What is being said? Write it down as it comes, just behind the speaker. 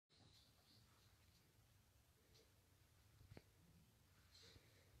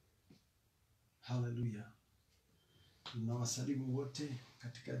Haleluya. Tunawasalimu wote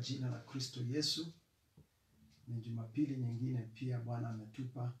katika jina la Kristo Yesu. Ni Jumapili nyingine pia Bwana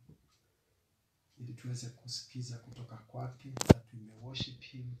ametupa ili tuweze kusikiza kutoka kwake, that we may worship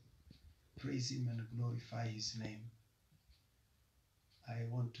him, praise him and glorify his name. I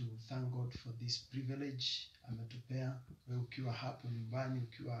want to thank God for this privilege ametupea. Wewe ukiwa hapo nyumbani,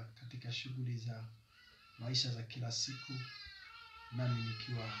 ukiwa katika shughuli za maisha za kila siku, nami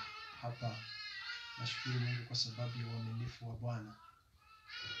nikiwa hapa, nashukuru Mungu kwa sababu ya uaminifu wa Bwana.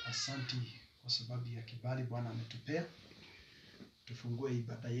 Asanti kwa sababu ya kibali Bwana ametupea. Tufungue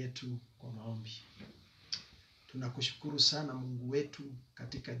ibada yetu kwa maombi. Tunakushukuru sana Mungu wetu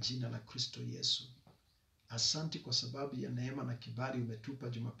katika jina la Kristo Yesu. Asanti kwa sababu ya neema na kibali umetupa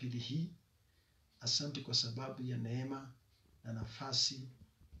Jumapili hii. Asanti kwa sababu ya neema na nafasi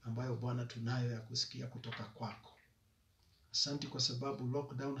ambayo Bwana tunayo ya kusikia kutoka kwako. Asanti kwa sababu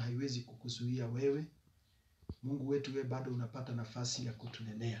lockdown haiwezi kukuzuia wewe. Mungu wetu, wewe bado unapata nafasi ya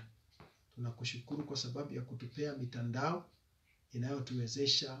kutunenea. Tunakushukuru kwa sababu ya kutupea mitandao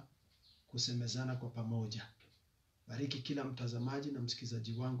inayotuwezesha kusemezana kwa pamoja. Bariki kila mtazamaji na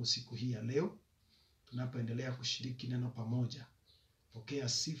msikizaji wangu siku hii ya leo, tunapoendelea kushiriki neno pamoja. Pokea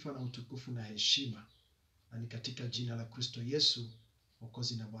sifa na utukufu na heshima, na ni katika jina la Kristo Yesu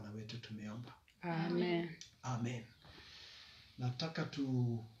Mwokozi na Bwana wetu tumeomba. Amen. Amen. Nataka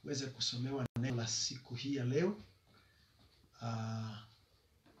tuweze kusomewa neno la siku hii ya leo.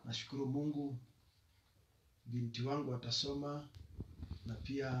 Nashukuru Mungu, binti wangu atasoma na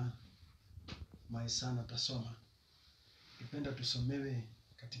pia Maisana atasoma. Nipenda tusomewe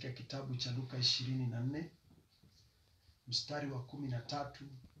katika kitabu cha Luka 24 mstari wa 13,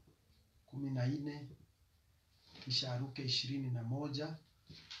 14, kisha Luka 21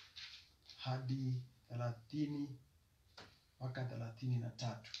 hadi 30 mpaka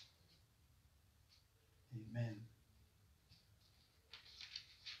 33. Amen.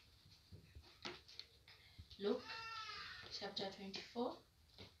 Luke chapter 24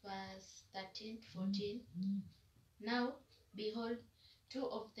 verse 13 to 14. Now, behold, two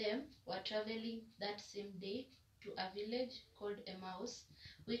of them were traveling that same day to a village called Emmaus,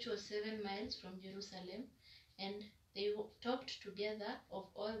 which was 7 miles from Jerusalem, and they talked together of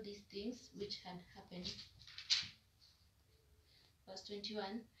all these things which had happened. Verse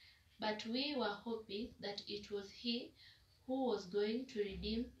 21. But we were hoping that it was he who was going to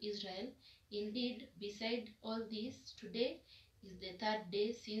redeem Israel. Indeed, beside all this, today is the 3rd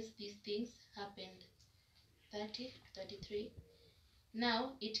day since these things happened. 30-33.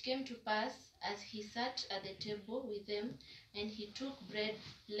 Now it came to pass, as he sat at the table with them, and he took bread,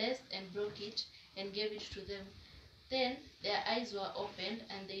 blessed and broke it, and gave it to them. Then their eyes were opened,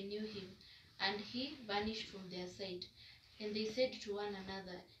 and they knew him, and he vanished from their sight. And they said to one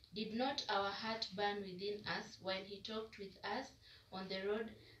another, Did not our heart burn within us while he talked with us on the road,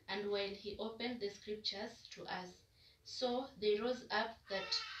 and while he opened the scriptures to us? So they rose up that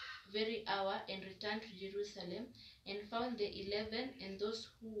very hour and returned to Jerusalem, and found the 11 and those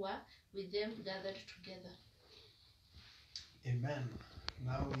who were with them gathered together. Amen.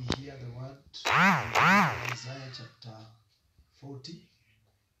 Now we hear the word from Isaiah chapter 40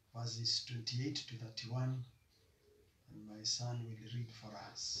 verses 28 to 31, and my son will read for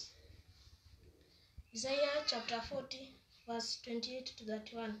us. Isaiah chapter 40 verse 28 to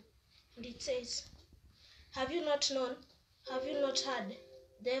 31, and it says, Have you not known? Have you not heard?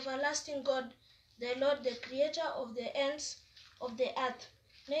 The everlasting God, the Lord, the creator of the ends of the earth,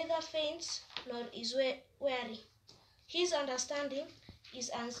 neither faints nor is weary. His understanding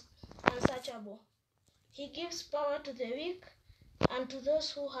is unsearchable. He gives power to the weak, and to those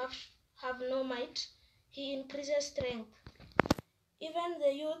who have no might, he increases strength. Even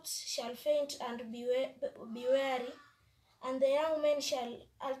the youths shall faint and be weary, and the young men shall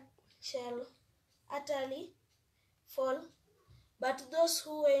utterly fall. But those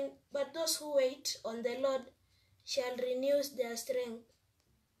who wait on the Lord shall renew their strength.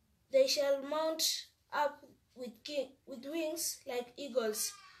 They shall mount up with wings like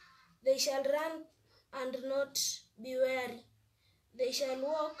eagles. They shall run and not be weary. They shall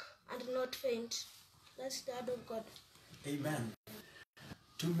walk and not faint. That's the word of God. Amen.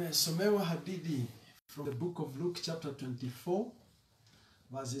 Tumesomewa hadithi from the book of Luke chapter 24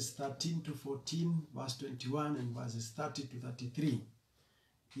 verses 13 to 14, verse 21, and verses 30 to 33.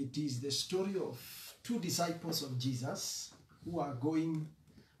 It is the story of two disciples of Jesus who are going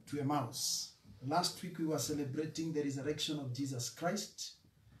to Emmaus. Last week we were celebrating the resurrection of Jesus Christ,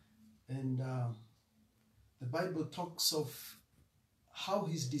 and the Bible talks of how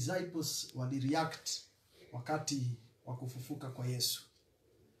his disciples wali react wakati wa kufufuka kwa Yesu.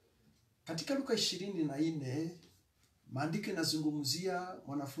 Katika Luka 24 maandiko yanazungumzia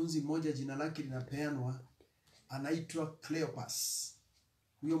mwanafunzi mmoja jina lake linapeanwa, anaitwa Cleopas.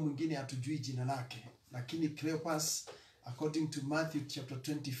 Huyo mwingine hatujui jina lake, lakini Cleopas according to Matthew chapter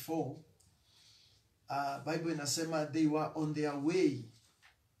 24, Bible inasema they were on their way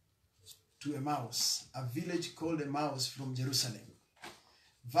to Emmaus, a village called Emmaus from Jerusalem.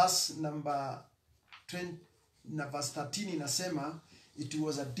 Verse 13 inasema it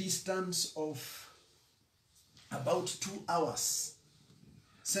was a distance of about 2 hours,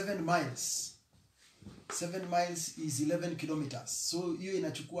 7 miles. 7 miles is 11 kilometers. So hiyo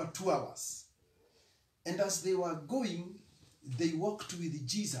inachukua 2 hours. And as they were going, they walked with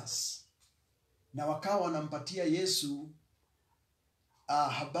Jesus. Na wakawa wanampatia Yesu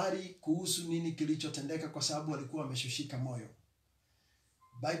habari kuhusu nini kilichotendeka, kwa sababu walikuwa wameshushika moyo.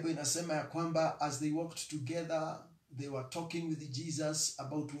 Bible inasema ya kwamba as they walked together, they were talking with Jesus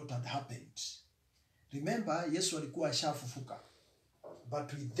about what had happened. Remember, Yesu alikuwa ashafufuka.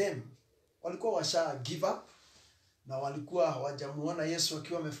 But with them, walikuwa washa give up, na walikuwa hawajamuona Yesu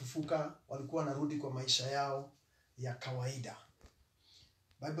akiwa amefufuka, walikuwa wanarudi kwa maisha yao ya kawaida.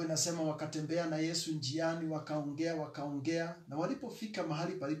 Bible inasema wakatembea na Yesu njiani, wakaongea, na walipofika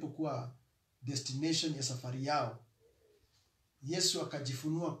mahali palipokuwa destination ya safari yao, Yesu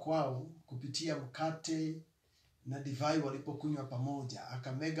akajifunua kwao kupitia mkate na divai walipokunywa pamoja.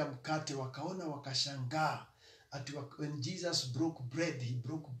 Akamega mkate, wakaona, wakashangaa. When Jesus broke bread, he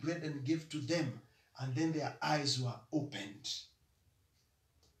broke bread and gave to them, and then their eyes were opened.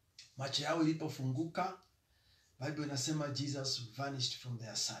 Macho yao ilipofunguka, Bible inasema Jesus vanished from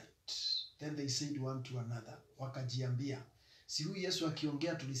their sight. Then they said one to another, wakajiambia, si huyu Yesu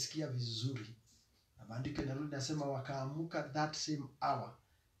akiongea tulisikia vizuri. Na maandiko yanarudi nasema wakaamuka that same hour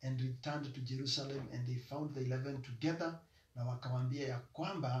and returned to Jerusalem, and they found the 11 together, na wakawaambia ya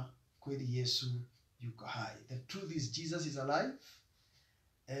kwamba kweli Yesu yuko hai. The truth is Jesus is alive,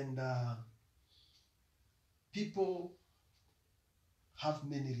 and people have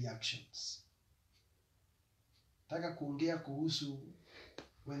many reactions. Nataka kuongea kuhusu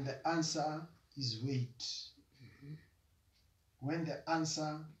when the answer is wait. When the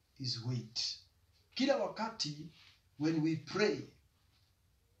answer is wait. Kila wakati when we pray,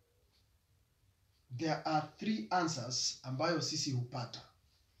 there are 3 answers ambayo sisi hupata.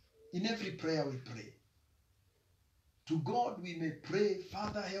 In every prayer we pray. To God we may pray,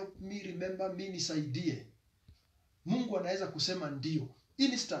 Father help me, remember me, nisaidie. Mungu anaweza kusema ndio.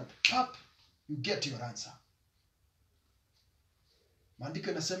 Instant, pap, you get your answer. Maandiko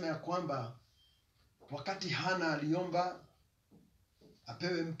yanasema ya kwamba wakati Hana aliomba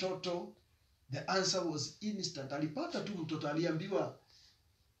apewe mtoto, the answer was instant. Alipata tu mtoto, aliambiwa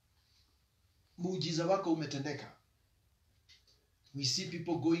muujiza wako umetendeka. We see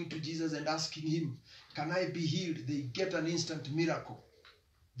people going to Jesus and asking him, can I be healed? They get an instant miracle.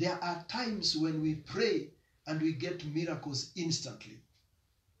 There are times when we pray and we get miracles instantly.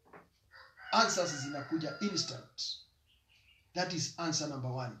 Answers zinakuja instant. That is answer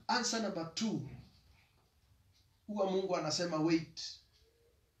number 1. Answer number 2, huwa Mungu anasema wait.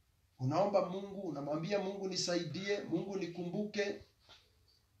 Unaomba Mungu, unamwambia Mungu nisaidie, Mungu nikumbuke,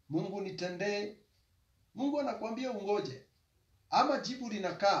 Mungu nitendee. Mungu anakuambia ungoje. Ama jibu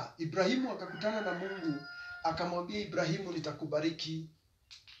linakaa. Ibrahimu akakutana na Mungu, akamwambia Ibrahimu, nitakubariki,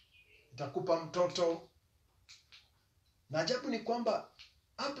 nitakupa mtoto. Na ajabu ni kwamba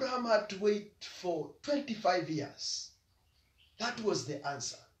Abraham had to wait for 25 years. That was the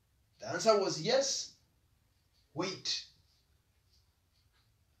answer. The answer was yes, wait.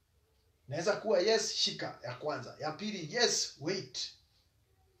 Naweza kuwa yes, shika ya kwanza. Ya pili, yes, wait.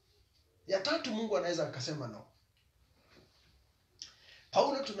 Ya tatu Mungu anaweza akasema no.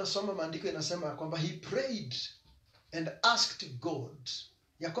 Paulo tunasoma maandiko inasema ya kwamba he prayed and asked God,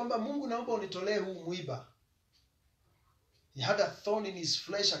 ya kwamba Mungu naomba unitolee huu mwiba. He had a thorn in his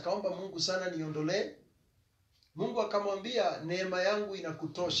flesh, akaomba Mungu sana niondolee. Mungu akamwambia neema yangu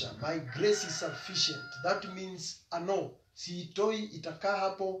inakutosha. My grace is sufficient. That means no. Siitoi, itakaa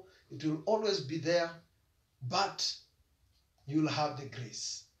hapo. It will always be there. But you'll have the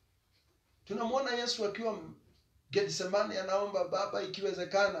grace. Tunamwona Yesu akiwa Gethsemane anaomba, Baba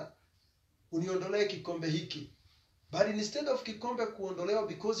ikiwezekana uniondolee kikombe hiki. But instead of kikombe kuondolewa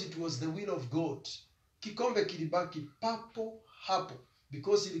because it was the will of God, kikombe kilibaki papo hapo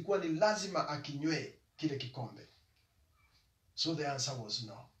because ilikuwa ni lazima akinywe kile kikombe. So the answer was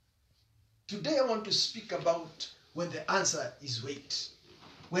no. Today I want to speak about when the answer is wait.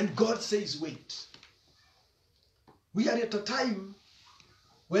 When God says wait. We are at a time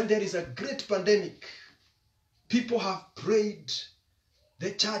when there is a great pandemic. People have prayed.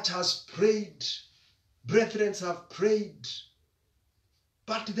 The church has prayed. Brethren have prayed.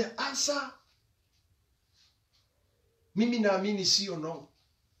 But the answer, mimi naamini sio no.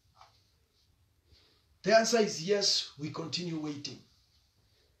 The answer is yes, we continue waiting.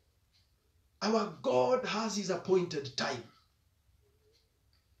 Our God has his appointed time.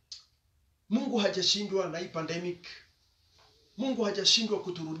 Mungu hajashindwa na hii pandemic. Mungu hajashindwa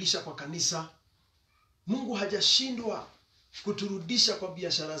kuturudisha kwa kanisa. Mungu hajashindwa kuturudisha kwa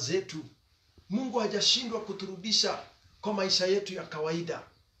biashara zetu. Mungu hajashindwa kuturudisha kwa maisha yetu ya kawaida.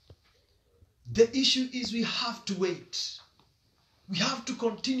 The issue is we have to wait. We have to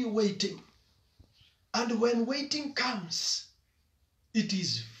continue waiting. And when waiting comes, it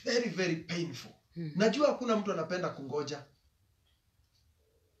is very, very painful. Najua hakuna mtu anapenda kungoja.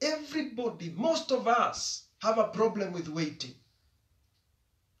 Everybody, most of us have a problem with waiting.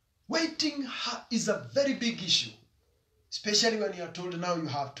 Waiting is a very big issue. Especially when you are told now you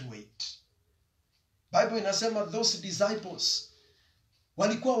have to wait. Bible inasema those disciples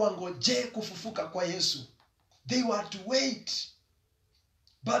walikuwa wangoje kufufuka kwa Yesu. They were to wait,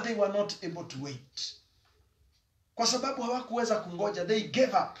 but they were not able to wait. Kwa sababu hawakuweza kungoja, they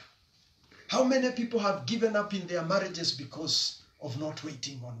gave up. How many people have given up in their marriages because of not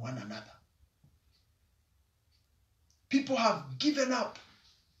waiting on one another? People have given up.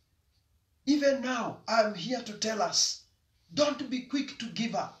 Even now, I'm here to tell us, don't be quick to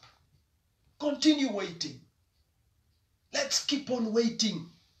give up. Continue waiting. Let's keep on waiting.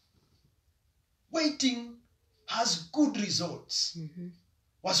 Waiting has good results.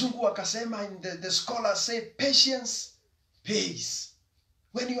 Wazungu wakasema, and the scholars say, patience pays.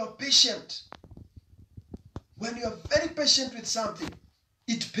 When you are patient, when you are very patient with something,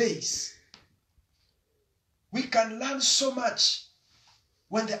 it pays. We can learn so much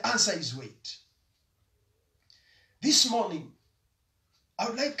when the answer is wait. This morning, I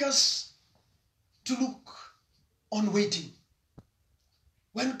would like us to look on waiting.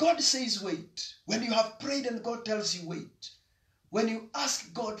 When God says wait, when you have prayed and God tells you wait, when you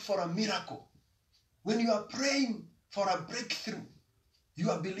ask God for a miracle, when you are praying for a breakthrough, you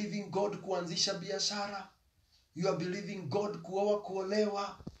are believing God kuanzisha biashara, you are believing God kuoa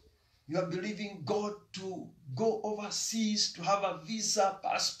kuolewa, you are believing God to go overseas, to have a visa,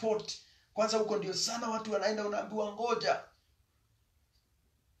 passport. Kwanza huko ndio sana watu wanaenda, unaambiwa ngoja.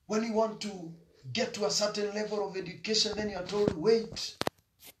 When you want to get to a certain level of education, then you are told wait.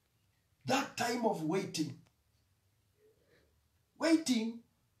 That time of waiting. Waiting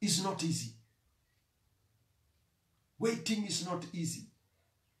is not easy. Waiting is not easy.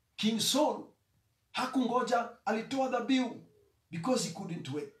 King Saul hakungoja, alitoa dhabihu because he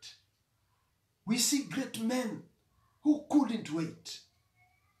couldn't wait. We see great men who couldn't wait.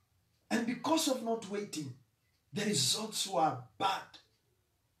 And because of not waiting, the results were bad.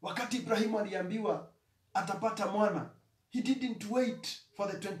 Wakati Ibrahimu aliambiwa atapata mwana, he didn't wait for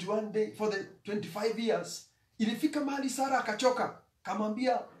the 21 day, for the 25 years. Ilifika mahali Sara akachoka,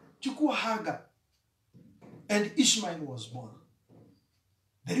 kamwambia chukua Hagar. And Ishmael was born.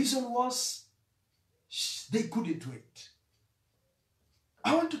 The reason was they couldn't wait.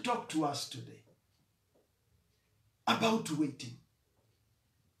 I want to talk to us today about waiting.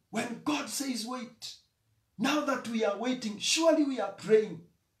 When God says wait, now that we are waiting, surely we are praying,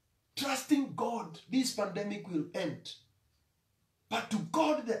 trusting God, this pandemic will end. But to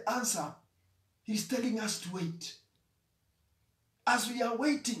God the answer, He's telling us to wait. As we are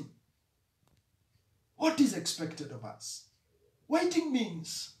waiting, what is expected of us? Waiting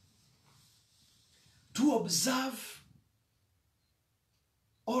means to observe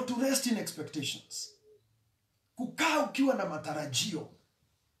or to rest in expectations. Kukaa ukiwa na matarajio.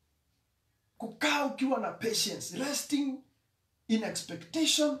 Kukaa ukiwa na patience. Resting in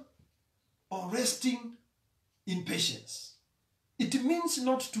expectation or resting in patience. It means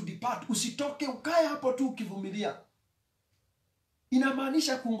not to depart. Usitoke ukae hapo tu ukivumilia.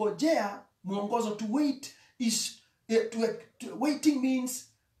 Inamaanisha kungojea mwongozo. To wait is waiting means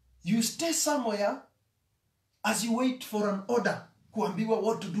you stay somewhere as you wait for an order, kuambiwa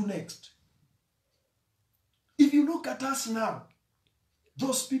what to do next. If you look at us now,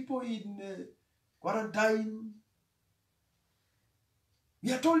 those people in quarantine,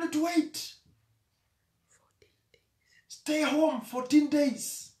 we are told to wait. 14 days. Stay home 14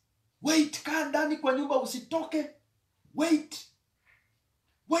 days. Wait, kaa ndani kwa nyumba usitoke. Wait.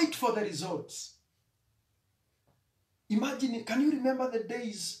 Wait for the results. Imagine, can you remember the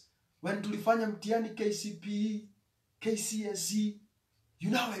days when tulifanya mtihani KCPE, KCSE?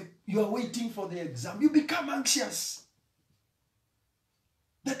 You are waiting for the exam. You become anxious.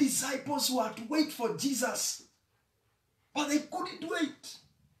 The disciples were to wait for Jesus. But they couldn't wait.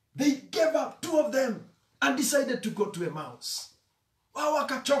 They gave up, 2 of them, and decided to go to Emmaus. Wao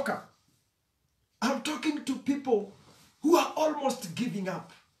wakachoka. I'm talking to people who are almost giving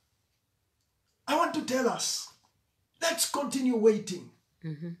up. I want to tell us, let's continue waiting.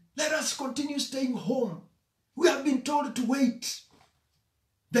 Let us continue staying home. We have been told to wait.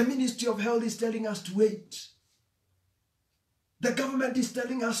 The Ministry of Health is telling us to wait. The government is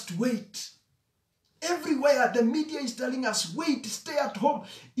telling us to wait. Everywhere, the media is telling us, wait, stay at home.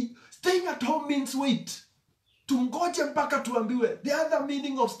 Staying at home means wait. Tungoje mpaka tuambiwe. The other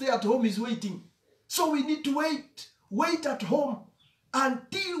meaning of stay at home is waiting. So we need to wait. Wait at home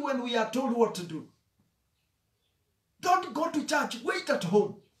until when we are told what to do. Don't go to church. Wait at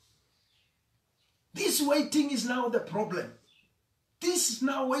home. This waiting is now the problem. This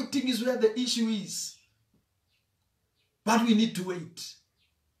now waiting is where the issue is. But we need to wait.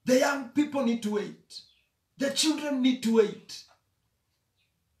 The young people need to wait. The children need to wait.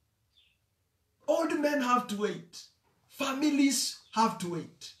 Old men have to wait. Families have to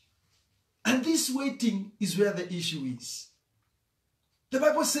wait. And this waiting is where the issue is. The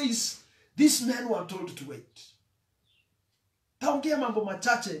Bible says these men were told to wait. Taongea mambo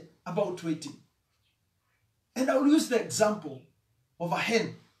machache about waiting. And I will use the example of a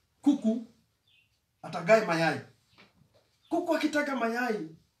hen. Kuku atagae mayai. Kuku akitaga mayai,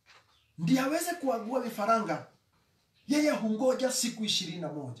 ndiye aweze kuagua vifaranga, yeye hungoja siku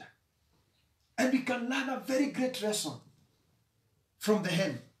 21. And we can learn a very great lesson from the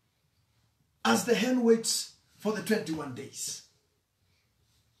hen, as the hen waits for the 21 days.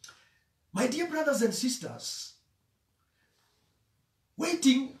 My dear brothers and sisters,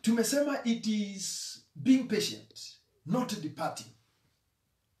 waiting, tumesema it is being patient, not departing.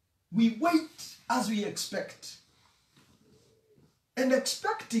 We wait as we expect. And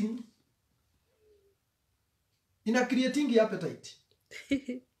expecting ina creating appetite.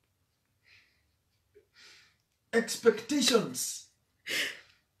 Expectations.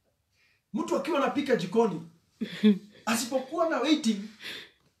 Mtu akiwa anapika jikoni, asipokuwa na waiting,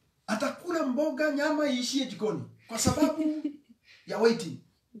 atakula mboga nyama iishie jikoni kwa sababu ya waiting.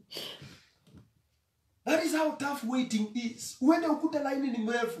 That is how tough waiting is. Uende ukute line ni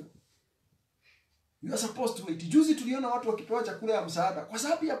mrefu. You are supposed to wait. Juzi tuliona watu wakipewa chakula ya msaada kwa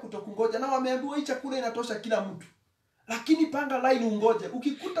sababu ya kutokungoja, na wameambiwa hii chakula inatosha kila mtu. Lakini panga line ungoje.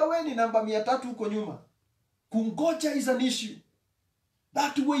 Ukikuta wewe ni namba 300 huko nyuma, kungoja is an issue.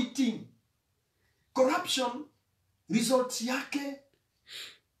 That waiting. Corruption results yake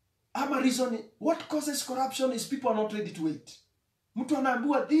ama reason, what causes corruption is people are not ready to wait. Mtu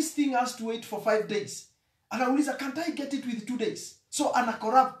anaambiwa this thing has to wait for 5 days. Anauliza, can't I get it with 2 days? So ana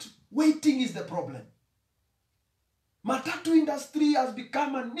corrupt. Waiting is the problem. Matatu industry has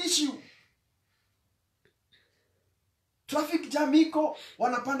become an issue. Traffic jam iko,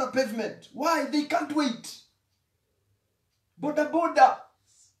 wanapanda pavement. Why? They can't wait. Boda.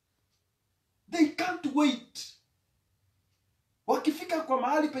 They can't wait. Wakifika kwa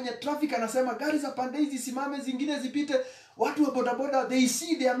mahali penye traffic anasema gari za pande hizi simame zingine zipite, watu wa boda, they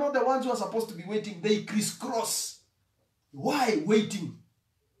see they are not the ones who are supposed to be waiting. They crisscross. Why waiting?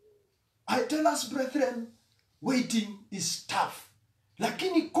 I tell us, brethren, waiting is tough.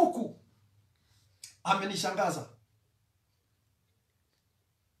 Lakini kuku amenishangaza.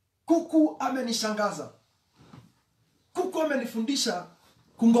 Kuku amenishangaza. Kuku amenifundisha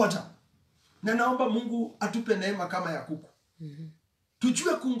kungoja. Na naomba Mungu atupe neema kama ya kuku.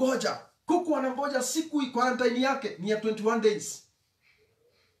 Tujue kungoja. Kuku anangoja siku quarantine yake ni ya 21 days.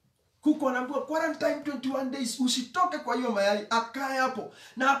 Kuku anaambiwa quarantine 21 days, usitoke kwa hiyo mayai, akae hapo.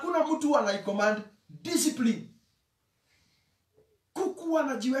 Na hakuna mtu anaicommand, discipline. Kuku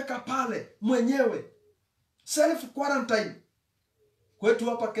anajiweka pale mwenyewe. Self quarantine. Kwetu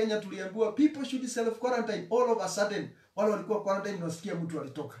hapa Kenya tuliambiwa people should self quarantine. All of a sudden wale walikuwa quarantine nasikia mtu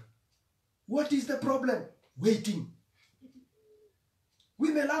alitoka. What is the problem? Waiting. We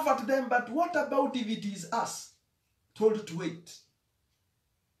may laugh at them, but what about if it is us told to wait?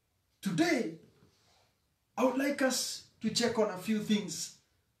 Today, I would like us to check on a few things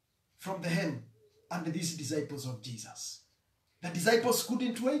from the hen and these disciples of Jesus. The disciples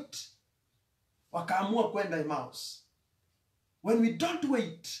couldn't wait. Wakaamua kwenda Emmaus. When we don't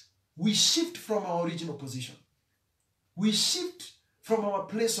wait, we shift from our original position. We shift from our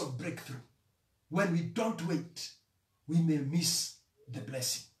place of breakthrough. When we don't wait, we may miss the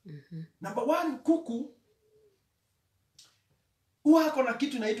blessing. Number 1, kuku huwa ako na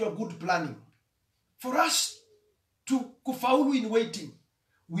kitu inaitwa good planning. For us to kufaulu in waiting,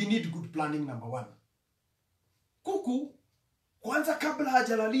 we need good planning. Number 1. Kuku kwanza kabla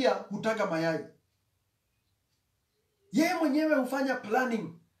hajalalia hutaga mayai. Yeye mwenyewe hufanya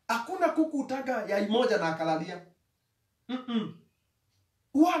planning. Hakuna kuku utaga yai moja na akalalia.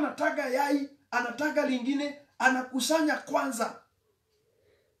 Huwa anataga yai, anataga lingine, anakusanya kwanza,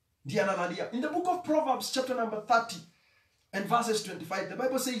 ndiye analalia. In the book of Proverbs chapter number 30 and verses 25, the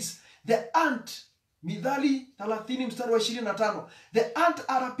Bible says, the ant, Midhali 30 mstari wa 25, the ant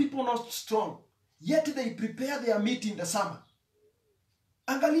are a people not strong, yet they prepare their meat in the summer.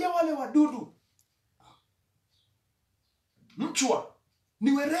 Angalia wale wadudu. Mchwa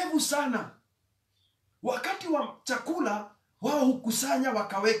ni werevu sana. Wakati wa chakula wao hukusanya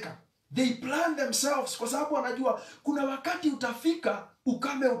wakaweka. They plan themselves kwa sababu wanajua kuna wakati utafika,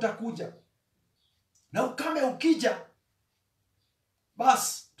 ukame utakuja. Na ukame ukija,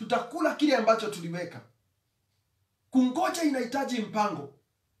 basi tutakula kile ambacho tuliweka. Kungoja inahitaji mpango.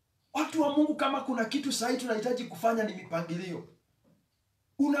 Watu wa Mungu, kama kuna kitu sahihi tunahitaji kufanya ni mipangilio.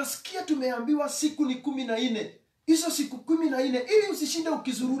 Unasikia tumeambiwa siku ni 14. Hizo siku 14 ili usishinde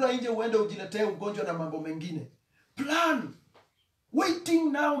ukizurura nje uende ujiletee ugonjwa na mambo mengine. Plan.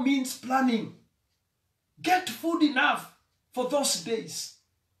 Waiting now means planning. Get food enough for those days.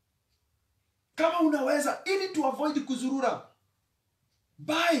 Kama unaweza, ili to avoid kuzurura,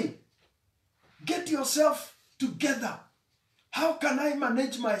 buy. Get yourself together. How can I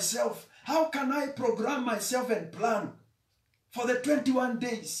manage myself? How can I program myself and plan for the 21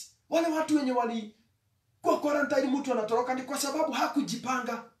 days? Wale watu wenye wali kwa quarantine mtu anatoroka ni kwa sababu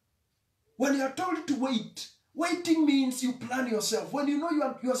hakujipanga. When you are told to wait, waiting means you plan yourself. When you know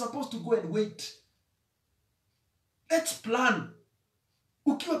you are supposed to go and wait, let's plan.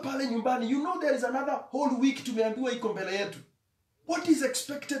 Ukiwa pale nyumbani, you know there is another whole week tumeambiwa iko mbele yetu. What is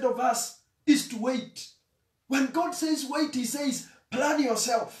expected of us is to wait. When God says wait, he says plan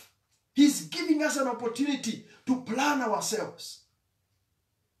yourself. He's giving us an opportunity to plan ourselves.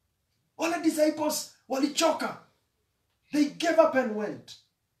 Wale disciples walichoka. They gave up and went.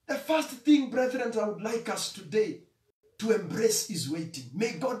 The first thing, brethren, I would like us today to embrace is waiting.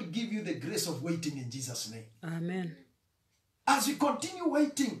 May God give you the grace of waiting in Jesus' name. Amen. As we continue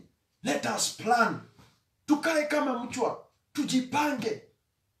waiting, let us plan. Tukae kama mchwa, tujipange,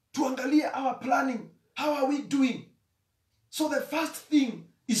 tuangalie our planning. How are we doing? So the first thing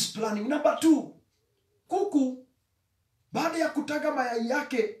is planning. Number 2, kuku baada ya kutaga mayai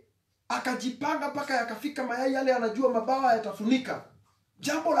yake akajipanga mpaka yakafika mayai yale, anajua mabawa yatafunika.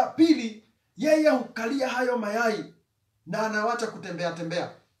 Jambo la pili, yeye hukalia hayo mayai na anawacha kutembea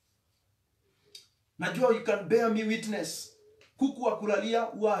tembea. Najua you can bear me witness. Kuku wa kulalia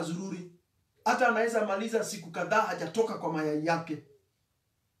huwa azururi. Hata anaweza maliza siku kadhaa hajatoka kwa mayai yake.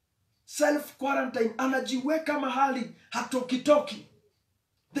 Self quarantine, anajiweka mahali hatokitoki.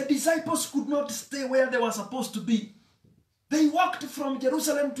 The disciples could not stay where they were supposed to be. They walked from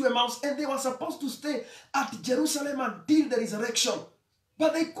Jerusalem to Emmaus and they were supposed to stay at Jerusalem until the resurrection.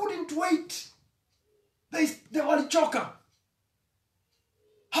 But they couldn't wait. They walichoka.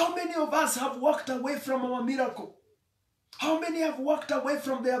 How many of us have walked away from our miracle? How many have walked away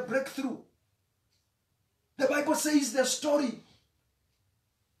from their breakthrough? The Bible says the story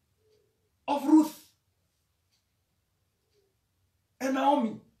of Ruth and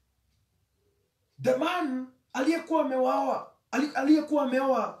Naomi. The man aliyekuwa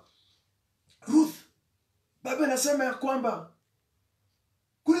ameoa Ruth, Biblia inasema ya kwamba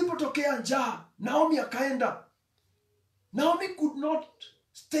kulipotokea njaa, Naomi akaenda. Naomi could not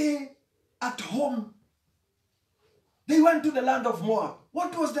stay at home. They went to the land of Moab.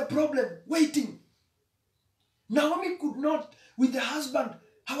 What was the problem? Waiting. Naomi could not, with the husband,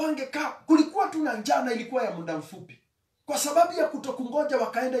 hawangekaa. Kulikuwa tu na njaa na ilikuwa ya muda mfupi. Kwa sababu ya kutokungoja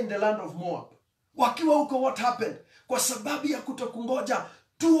wakaenda in the land of Moab. Wakiwa huko, what happened? Kwa sababu ya kutokungoja,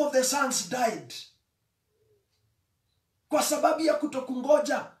 2 of the sons died. Kwa sababu ya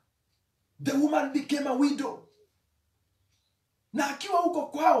kutokungoja, the woman became a widow. Na akiwa huko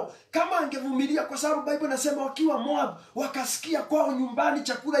kwao, kama angevumilia, kwa sababu Bible inasema wakiwa Moab, wakasikia kwao nyumbani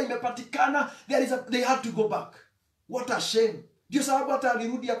chakula imepatikana, they had to go back. What a shame. Ndio sababu hata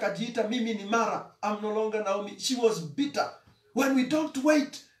alirudi akajiita mimi ni Mara, I'm no longer Naomi. She was bitter. When we don't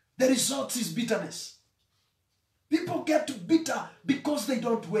wait, the result is bitterness. People get bitter because they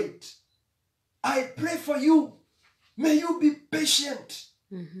don't wait. I pray for you. May you be patient.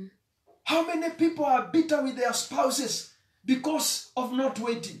 Mm-hmm. How many people are bitter with their spouses because of not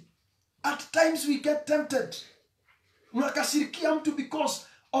waiting? At times we get tempted. Unakasirikia mtu because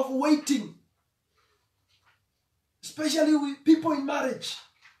of waiting. Especially with people in marriage.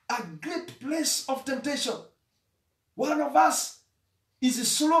 A great place of temptation. One of us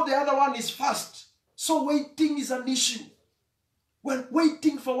is slow, the other one is fast. So waiting is an issue. When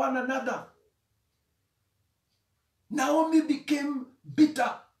waiting for one another, Naomi became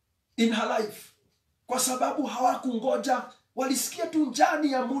bitter in her life kwa sababu hawakungoja, walisikia tu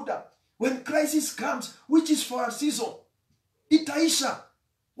njani ya muda. When crisis comes, which is for a season, itaisha.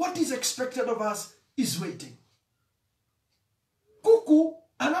 What is expected of us is waiting. Kuku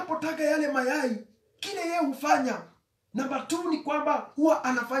anapotaga yale mayai, kile yeye hufanya, number 2 ni kwamba huwa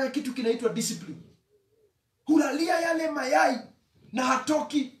anafanya kitu kinaitwa discipline. Hulalia yale mayai na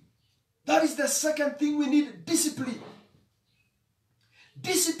hatoki. That is the second thing we need, discipline.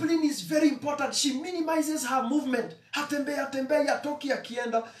 Discipline is very important. She minimizes her movement. Hatembei hatoki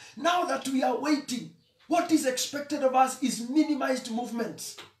akienda. Now that we are waiting, what is expected of us is minimized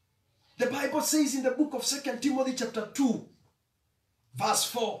movements. The Bible says in the book of 2 Timothy chapter 2, verse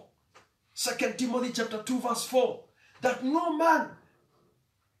 4. 2 Timothy chapter 2, verse 4. That no man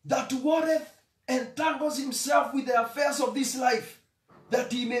that warreth entangles himself with the affairs of this life,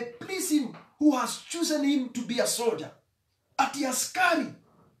 that he may please him who has chosen him to be a soldier. Ati askari,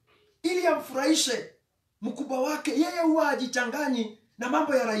 ili amfurahishe mkubwa wake, yeye huwa hajichanganyi na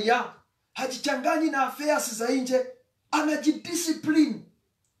mambo ya raia, hajichanganyi na affairs za nje, anajidiscipline.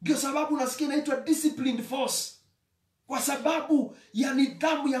 Ndio sababu nasikia inaitwa disciplined force, kwa sababu ya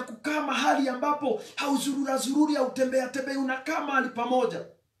nidhamu ya kukaa mahali ambapo hauzururi au tembea, unakaa mahali pamoja.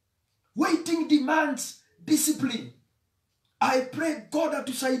 Waiting demands discipline. I pray God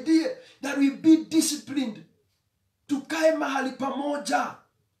atusaidie that we be disciplined. Tukae mahali pamoja,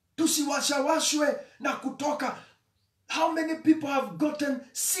 tusiwashawashwe na kutoka. How many people have gotten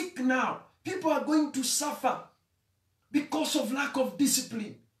sick now? People are going to suffer because of lack of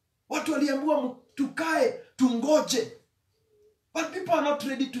discipline. Watu waliambiwa tukae tungoje, but people are not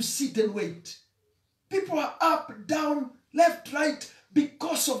ready to sit and wait. People are up, down, left, right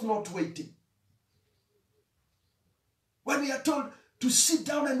because of not waiting. When we are told to sit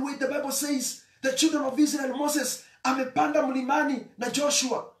down and wait, the Bible says the children of Israel, Moses amepanda mlimani na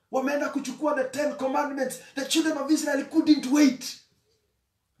Joshua, wameenda kuchukua the 10 commandments. The children of Israel couldn't wait.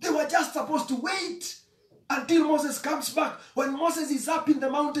 They were just supposed to wait until Moses comes back. When Moses is up in the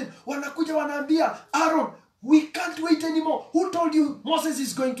mountain, wanakuja wanaambia Aaron, we can't wait anymore. Who told you Moses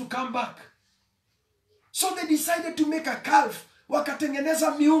is going to come back? So they decided to make a calf.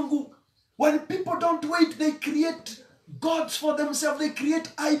 Wakatengeneza miungu. When people don't wait, they create gods for themselves. They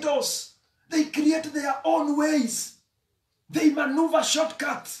create idols. They create their own ways. They maneuver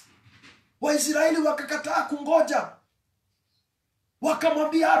shortcuts. Waisraeli wakakataa kungoja.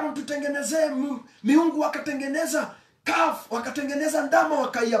 Wakamwambia Aaron, tutengenezee miungu. Wakatengeneza calf, wakatengeneza ndama,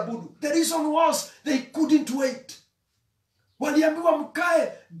 wakaiabudu. The reason was they couldn't wait. Waliambiwa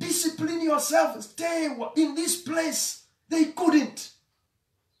mkae, discipline yourself, stay in this place. They couldn't.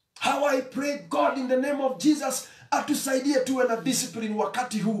 How I pray God in the name of Jesus atusaidie tuwe na discipline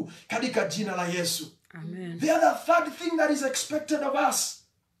wakati huu katika jina la Yesu. Amen. The other third thing that is expected of us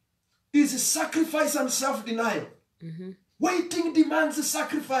is sacrifice and self-denial. Waiting demands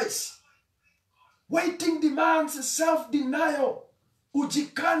sacrifice. Waiting demands self-denial.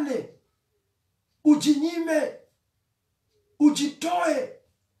 Ujikane, ujinyime, ujitoe.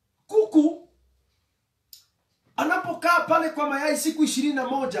 Kuku anapokaa pale kwa mayai siku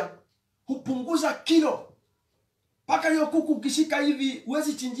 21 hupunguza kilo. Paka hiyo kuku ukishika hivi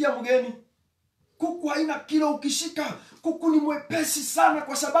huwezi chinjia mgeni. Kuku haina kilo ukishika. Kuku ni mwepesi sana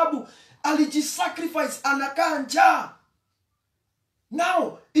kwa sababu alijisacrifice, anakaa njaa.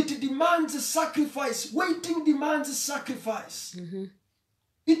 Now it demands sacrifice. Waiting demands sacrifice.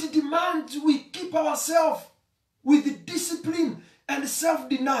 It demands we keep ourselves with discipline and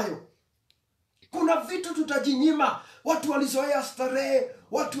self-denial. Kuna vitu tutajinyima. Watu walizoea starehe,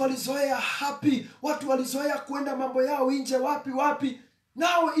 watu walizoea happy, watu walizoea kuenda mambo yao nje wapi.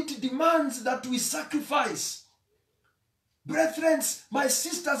 Now it demands that we sacrifice. Brethren, my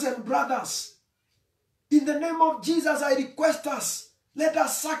sisters and brothers, in the name of Jesus, I request us, let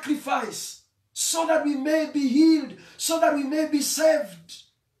us sacrifice so that we may be healed, so that we may be saved.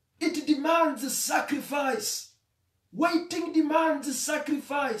 It demands sacrifice. Waiting demands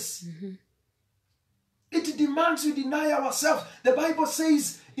sacrifice. It demands we deny ourselves. The Bible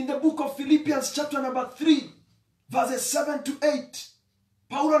says in the book of Philippians chapter number 3, verses 7 to 8,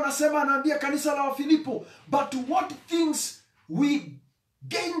 Paulo anasema, anaambia kanisa la Wafilipo, but what things were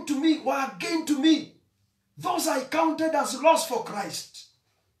gain to me, those I counted as loss for Christ.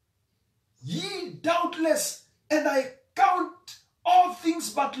 Ye doubtless, and I count all things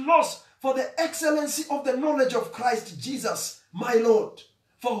but loss for the excellency of the knowledge of Christ Jesus, my Lord,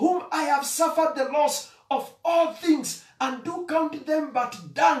 for whom I have suffered the loss of all things, and do count them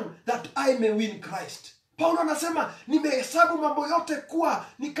but dung, that I may win Christ. Paulo anasema nimehesabu mambo yote kuwa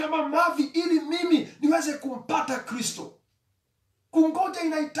ni kama mavi ili mimi niweze kumpata Kristo. Kungoja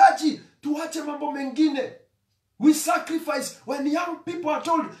inahitaji tuache mambo mengine. We sacrifice. When young people are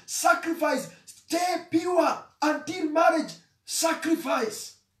told sacrifice, stay pure until marriage,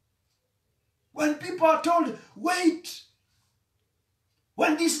 sacrifice. When people are told wait,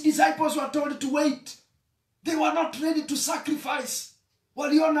 when these disciples were told to wait, they were not ready to sacrifice.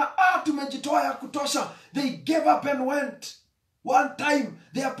 Waliona tumejitoa ya kutosha. They gave up and went. One time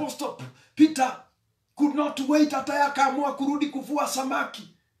the apostle Peter could not wait, hata yakaamua kurudi kuvua samaki.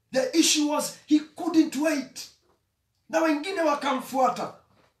 The issue was he couldn't wait. Na wengine wakamfuata.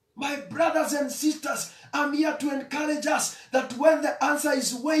 My brothers and sisters, I'm here to encourage us that when the answer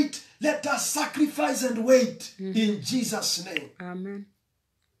is wait, let us sacrifice and wait in Jesus' name. Amen.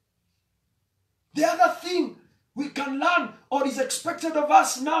 The other thing we can learn or is expected of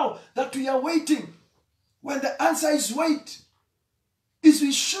us now that we are waiting, when the answer is wait, is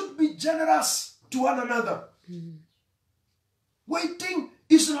we should be generous to one another. Waiting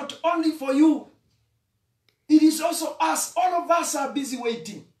is not only for you. It is also us. All of us are busy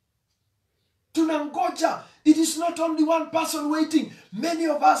waiting. Tunangoja. It is not only one person waiting. Many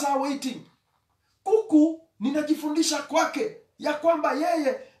of us are waiting. Kuku ninajifundisha kwake ya kwamba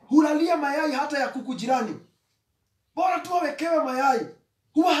yeye hulalia mayai hata ya kuku jirani. Bora tu awekewe mayai.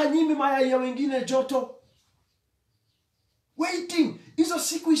 Huwa hanyimi mayai ya wengine joto. Waiting. Hizo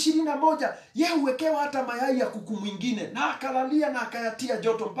siku 21 yeye huwekewa hata mayai ya kuku mwingine. Na akalalia na akayatia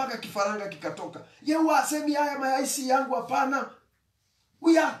joto mpaka kifaranga kikatoka. Yeye huwa asemi haya mayai si yangu, hapana.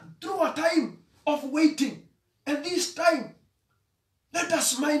 We are through a time of waiting. And this time, let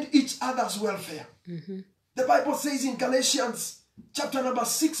us mind each other's welfare. The Bible says in Galatians chapter number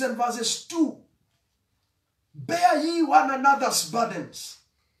 6 and verses 2, bear ye one another's burdens,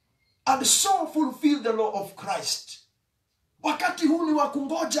 and so fulfill the law of Christ. Wakati huu ni wa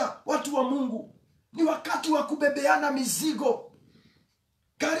kungoja, watu wa Mungu. Ni wakati wa kubebeana mizigo.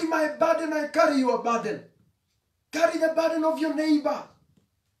 Carry my burden, I carry your burden. Carry the burden of your neighbor.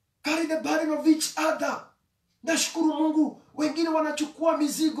 Carry the burden of each other. Nashukuru Mungu, wengine wanachukua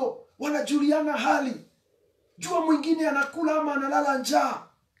mizigo, wanajuliana hali. Jua mwingine anakula ama analala njaa.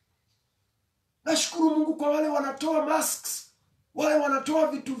 Nashukuru Mungu kwa wale wanatoa masks, wale wanatoa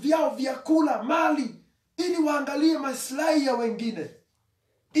vitu vyao vya kula, mali, ili waangalie maslahi ya wengine.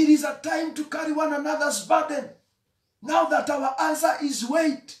 It is a time to carry one another's burden. Now that our answer is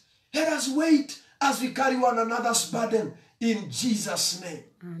wait, let us wait as we carry one another's burden in Jesus' name.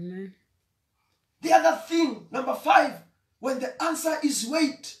 Amen. The other thing, number 5, when the answer is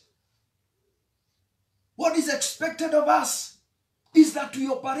wait, what is expected of us is that we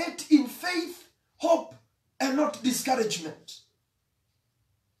operate in faith, hope, and not discouragement.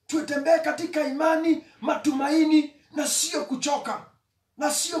 Tutembee katika imani, matumaini, na sio kuchoka,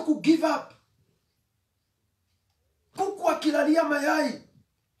 na sio kugive up. Kuku akilalia mayai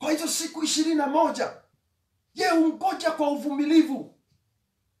kwa hizo siku 21, yeye ungoja kwa uvumilivu.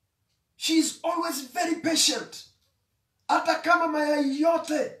 She is always very patient. Hata kama mayai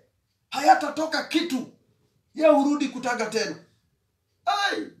yote hayatatoka kitu, yeye urudi kutaga tena.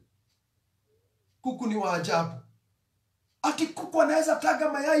 Kuku ni wa ajabu. Ati kuku anaweza taga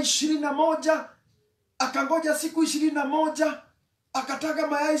mayai 21, akangoja siku 21, akataga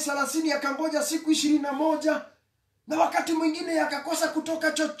mayai 30, akangoja siku 21, na wakati mwingine akakosa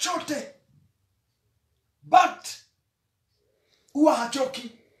kutoka chochote. But huwa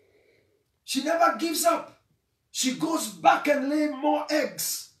hachoki. She never gives up. She goes back and lay more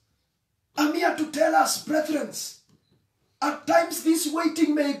eggs. I'm here to tell us, brethren, at times this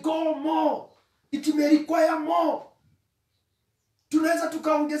waiting may go more. It may require more. Tunaweza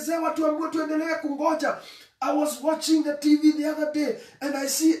tukaongezewa tuambiwe tuendelee kungoja. I was watching the TV the other day and I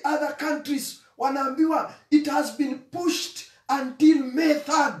see other countries wanaambiwa it has been pushed until May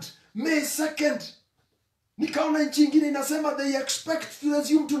 3rd, May 2nd. Nikaona nchi ingine inasema they expect to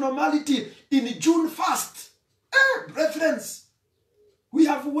resume to normality in June 1st. Brethren, we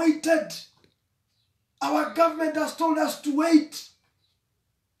have waited. Our government has told us to wait.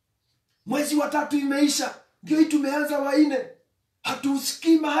 Mwezi wa 3 imeisha, ndio hii tumeanza wa 4.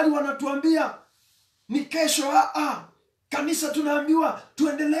 Hatusikii mahali wanatuambia ni kesho. Kanisa tunaambiwa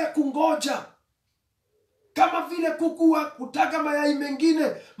tuendelee kungoja. Kama vile kuku wa kutaga mayai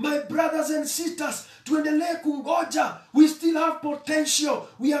mengine, my brothers and sisters, tuendelee kungoja. We still have potential.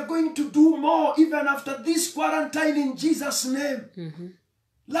 We are going to do more even after this quarantine in Jesus' name.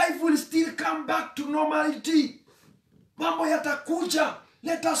 Life will still come back to normality. Mambo yatakuja.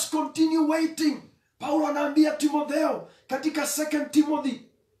 Let us continue waiting. Paulo anaambia Timotheo katika 2 Timothy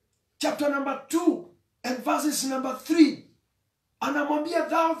chapter number 2 And verses number 3, anamwambia,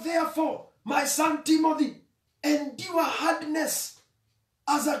 thou therefore, my son Timothy, endure hardness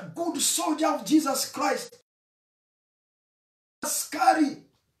as a good soldier of Jesus Christ. Askari,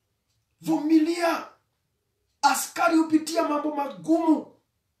 vumilia. Askari hupitia mambo magumu,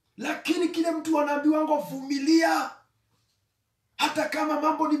 lakini kile mtu anaambiwa vumilia. Hata kama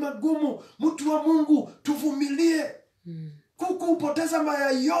mambo ni magumu, mtu wa Mungu, tuvumilie. Kuku hupoteza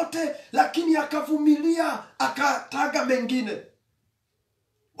mayai yote, lakini akavumilia, akataga mengine.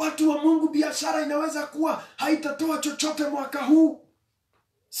 Watu wa Mungu, biashara inaweza kuwa haitatoa chochote mwaka huu.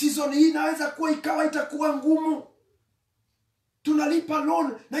 Season hii inaweza kuwa itakuwa ngumu. Tunalipa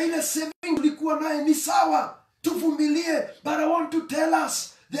loan na ile saving tulikuwa naye ni sawa. Tuvumilie. But I want to tell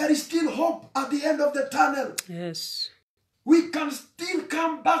us, there is still hope at the end of the tunnel. Yes. We can still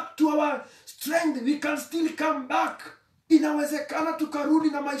come back to our strength. We can still come back. Inawezekana tukarudi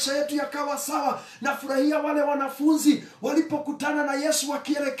na maisha yetu yakawa sawa. Nafurahia wale wanafunzi walipokutana na Yesu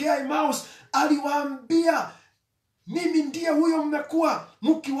wakielekea Emmaus. Aliwaambia, mimi ndiye huyo mmekuwa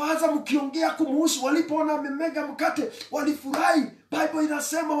mkiwaza mkiongea kumuhusu. Walipoona amemega mkate walifurahi. Bible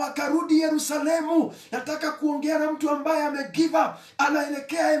inasema wakarudi Yerusalemu. Nataka kuongea na mtu ambaye amegive up,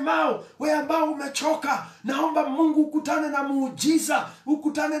 anaelekea Emau, wewe ambao umechoka. Naomba Mungu ukutane na muujiza,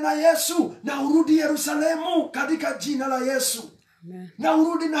 ukutane na Yesu na urudi Yerusalemu katika jina la Yesu. Amen. Na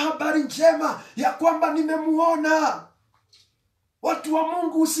urudi na habari njema ya kwamba nimemuona. Watu wa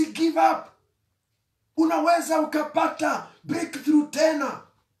Mungu, usi give up. Unaweza ukapata breakthrough tena.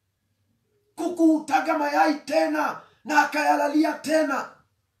 Kuku utaga mayai tena na akayalalia tena.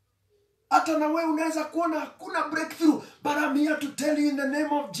 Hata na wewe unaweza kuona hakuna breakthrough, but I'm here to tell you in the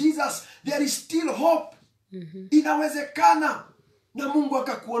name of Jesus, there is still hope. Inawezekana na Mungu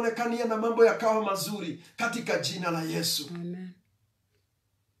akakuonekania na mambo yakawa mazuri katika jina la Yesu. Amen.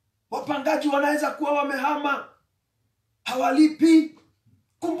 Wapangaji wanaweza kuwa wamehama, hawalipi.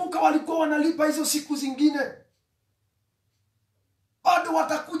 Kumbuka walikuwa wanalipa hizo siku zingine. Bado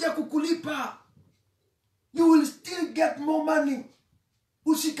watakuja kukulipa. You will still get more money.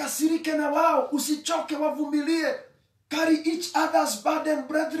 Usikasirike na wao, usichoke, wavumilie. Carry each other's burden,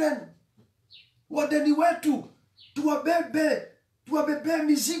 brethren. Wadeni wetu, tuwabebe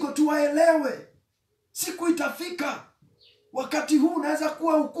mizigo, tuwaelewe. Siku itafika. Wakati huu unaweza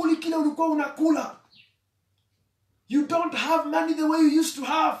kuwa ukuli kile ulikuwa unakula. You don't have money the way you used to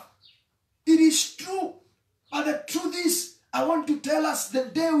have. It is true. But the truth is, I want to tell us, the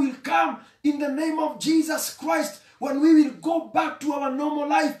day will come in the name of Jesus Christ when we will go back to our normal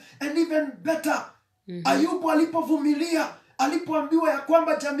life and even better. Ayubu alipovumilia, alipoambiwa ya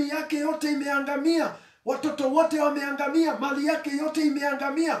kwamba jamii yake yote imeangamia, watoto wote wameangamia, mali yake yote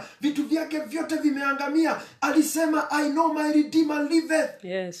imeangamia, vitu vyake vyote vimeangamia, alisema, I know my Redeemer liveth.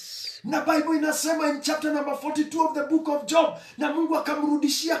 Yes. Na Bible inasema in chapter number 42 of the book of Job, na Mungu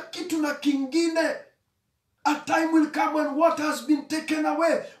akamrudishia kitu na kingine. A time will come when what has been taken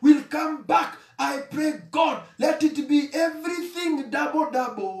away will come back. I pray God, let it be everything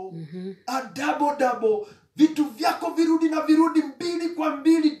double. A double. Vitu vyako virudi na virudi mbili kwa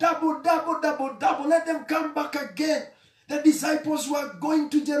mbili, double. Let them come back again. The disciples were going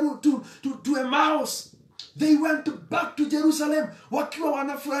to Emmaus. They went back to Jerusalem wakiwa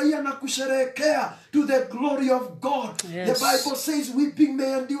wanafurahia na kusherehekea to the glory of God. Yes. The Bible says weeping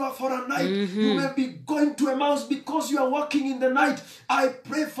may endure for a night. You may be going to Emmaus because you are walking in the night. I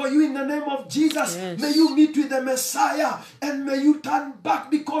pray for you in the name of Jesus. Yes. May you meet with the Messiah and may you turn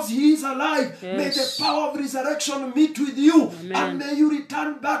back because he is alive. Yes. May the power of resurrection meet with you. Amen. And may you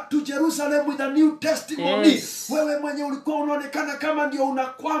return back to Jerusalem with a new testimony. Yes. Wewe mwenye ulikuwa unaonekana kama ndio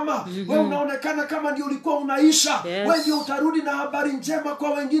unakwama, wewe unaonekana kama ndio ulikuwa unaisha, Yes. wewe ndio utarudi na habari njema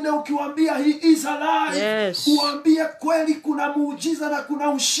kwa wengine ukiwaambia he is alive. Yes. Uambie kweli kuna muujiza na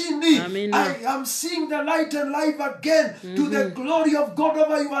kuna ushindi. Amina. I am seeing the light and life again to the glory of God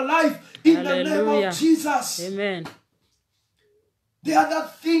over your life in the name Hallelujah. of Jesus. Amen. The other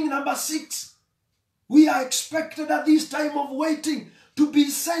thing, number 6, we are expected at this time of waiting to be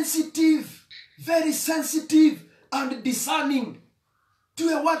sensitive, very sensitive and discerning.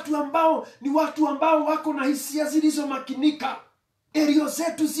 Tuwe watu ambao ni watu ambao wako na hisia zilizomakinika. Erio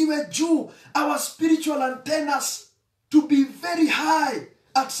zetu ziwe juu, our spiritual antennas to be very high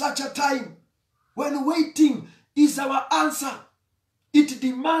at such a time. When waiting is our answer, it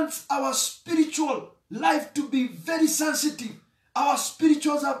demands our spiritual life to be very sensitive. Our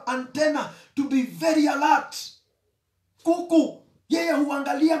spiritual antenna to be very alert. Kuku, yeye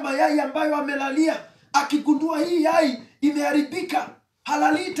huangalia mayai ambayo amelalia. Akigundua hii yai imeharibika,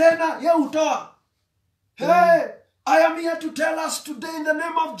 halali tena, yeye hutoa. Hey, I am here to tell us today in the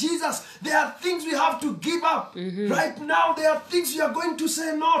name of Jesus, there are things we have to give up. Right now, there are things we are going to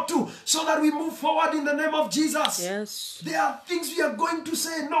say no to so that we move forward in the name of Jesus. Yes. There are things we are going to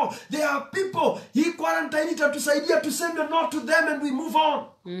say no. There are people, hii quarantine itatusaidia tuseme no to them and we move on.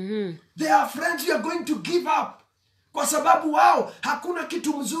 There are friends we are going to give up. Kwa sababu wao, hakuna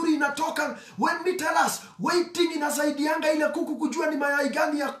kitu mzuri inatoka. When we tell us, waiting inasaidianga ile kuku kujua ni mayai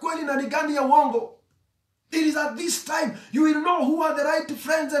gani ya kweli na ni gani ya uongo. It is at this time you will know who are the right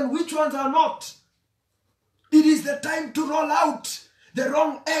friends and which ones are not. It is the time to roll out the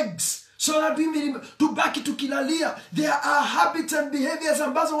wrong eggs so that we may tubaki tukilalia. There are habits and behaviors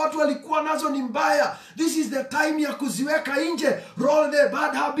ambazo watu walikuwa nazo ni mbaya. This is the time ya kuziweka nje. Roll the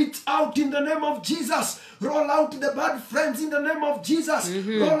bad habits out in the name of Jesus. Roll out the bad friends in the name of Jesus.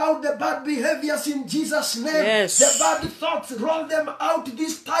 Roll out the bad behaviors in Jesus' name. Yes. The bad thoughts, roll them out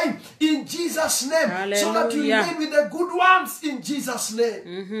this time in Jesus' name. So that you Hallelujah. remain with the good ones in Jesus'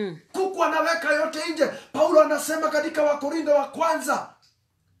 name. Kuku anaweka yote nje. Paulo anasema katika Wakorintho wa kwanza,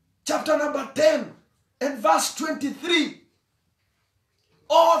 chapter number 10 and verse 23.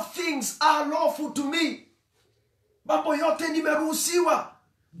 All things are lawful to me. Mambo yote nimeruhusiwa.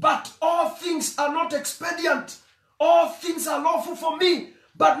 But all things are not expedient. All things are lawful for me,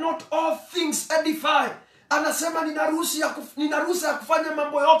 but not all things edify. Anasema nina ruhusa ya kufanya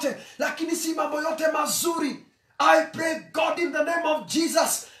mambo yote, lakini si mambo yote mazuri. I pray God in the name of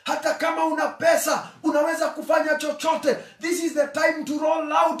Jesus, hata kama una pesa, unaweza kufanya chochote. This is the time to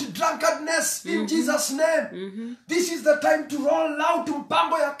roll out drunkardness in Jesus' name. This is the time to roll out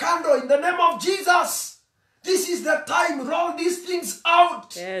mpango ya kando in the name of Jesus. This is the time. Roll these things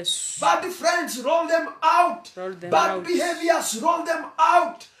out. Yes. Bad friends, roll them out. Roll them Bad out. behaviors, roll them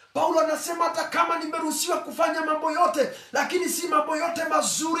out. Paulo anasema hata kama nimeruhusiwa kufanya mambo yote, lakini si mambo yote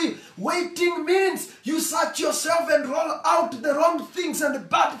mazuri. Waiting means you search yourself and roll out the wrong things and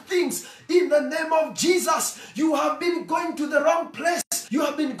bad things in the name of Jesus. You have been going to the wrong place. You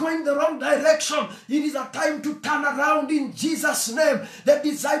have been going the wrong direction. It is a time to turn around in Jesus' name. The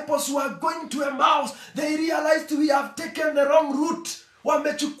disciples who are going to Emmaus, they realized we have taken the wrong route.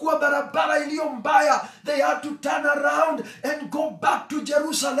 Wamechukua barabara iliyo mbaya. They had to turn around and go back to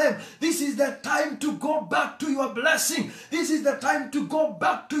Jerusalem. This is the time to go back to your blessing. This is the time to go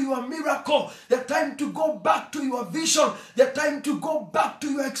back to your miracle. The time to go back to your vision. The time to go back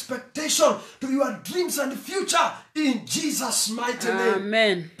to your expectation, to your dreams and future in Jesus' mighty name.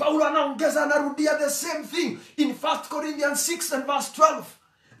 Amen. Paulo anaongeza, anarudia the same thing in 1 Corinthians 6 and verse 12.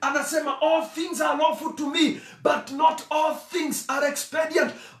 Anasema all things are lawful to me, but not all things are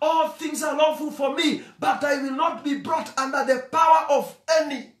expedient. All things are lawful for me, but I will not be brought under the power of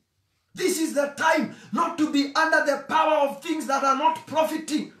any. This is the time not to be under the power of things that are not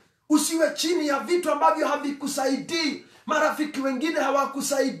profiting. Usiwe chini ya vitu ambavyo havikusaidii. Marafiki wengine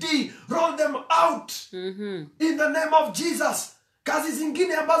hawakusaidii. Roll them out in the name of Jesus. Kazi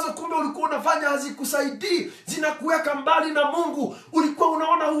zingine ambazo kumbe ulikuwa unafanya hazikusaidii, zinakuweka mbali na Mungu. Ulikuwa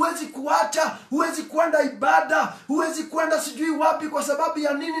unaona huwezi kuacha, huwezi kwenda ibada, huwezi kwenda sijui wapi kwa sababu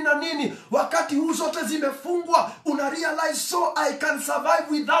ya nini na nini. Wakati huu zote zimefungwa, una realize so I can survive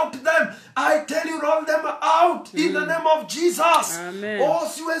without them. I tell you, roll them out in the name of Jesus. Amen. Oh,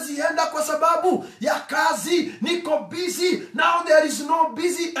 siwezi enda kwa sababu ya kazi, niko busy. Now there is no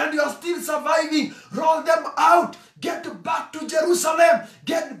busy and you are still surviving. Roll them out. Get back to Jerusalem.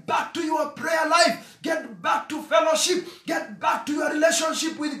 Get back to your prayer life. Get back to fellowship. Get back to your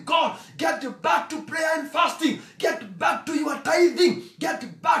relationship with God. Get back to prayer and fasting. Get back to your tithing.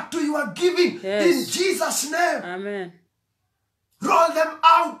 Get back to your giving. Yes. In Jesus' name. Amen. Roll them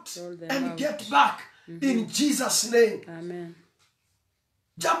out. Roll them and out. get back. In Jesus' name. Amen.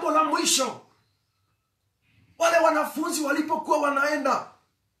 Jambo la mwisho. Wale wanafunzi walipokuwa wanaenda,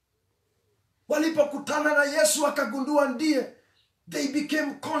 walipokutana na Yesu wakagundua ndiye, they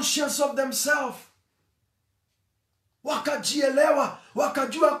became conscious of themselves. Wakajielewa,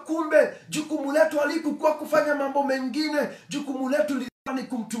 wakajua kumbe jukumu letu halikuwa kufanya mambo mengine, jukumu letu lilikuwa ni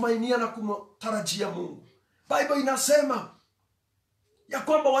kumtumainia na kumtarajia Mungu. Bible inasema ya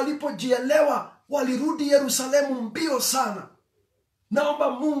kwamba walipojielewa walirudi Yerusalemu mbio sana. Naomba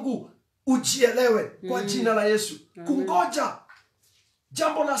Mungu ujielewe kwa jina la Yesu. Kungoja.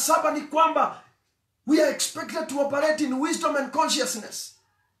 Jambo la 7 ni kwamba we are expected to operate in wisdom and consciousness.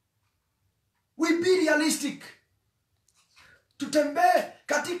 We be realistic. Tutembee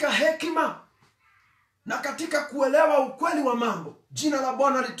katika hekima na katika kuelewa ukweli wa mambo. Jina la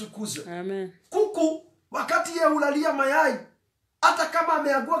Bwana litukuzwe. Amen. Kuku wakati yeye hulalia mayai, hata kama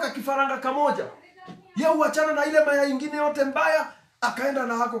ameagua kifaranga kamoja, yeye huachana na ile mayai ingine yote mbaya, akaenda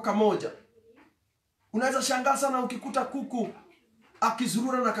na hako kamoja. Unaweza shangaa sana ukikuta kuku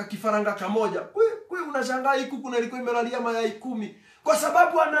akizurura na kakifaranga kamoja. Kwe unashangaa hii kuku na ilikuwa imelalia mayai 10. Kwa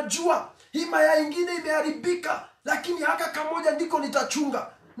sababu anajua hii mayai ingine imeharibika, lakini haka kamoja ndiko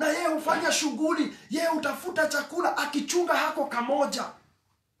nitachunga. Na yeye hufanya shughuli, yeye utafuta chakula akichunga hako kamoja.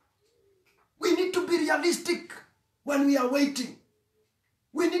 We need to be realistic when we are waiting.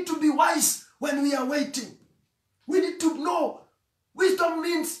 We need to be wise when we are waiting. We need to know. Wisdom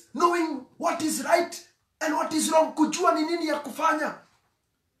means knowing what is right and what is wrong. Kujua ni nini ya kufanya.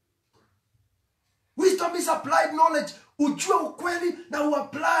 Wisdom is applied knowledge. Ujue ukweli na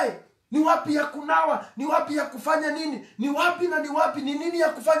uapply. Ni wapi ya kunawa, ni wapi ya kufanya nini, ni wapi na ni wapi, ni nini ya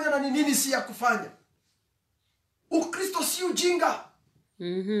kufanya na ni nini si ya kufanya. Ukristo si ujinga.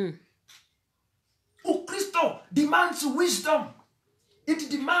 Ukristo demands wisdom. It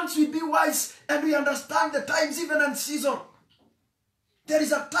demands we be wise and we understand the times even and season. There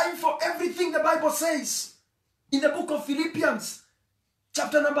is a time for everything, the Bible says. In the book of Philippians,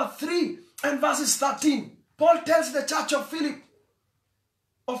 chapter number 3 and verses 13, Paul tells the church of Philippi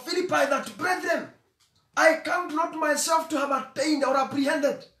that, brethren, I count not myself to have attained or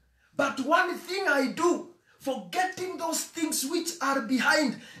apprehended, but one thing I do, forgetting those things which are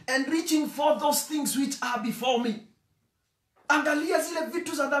behind and reaching for those things which are before me. Angalia zile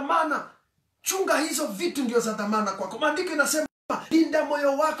vitu za dhamana. Chunga hizo vitu ndio za dhamana kwako. Maandiko inasema, linda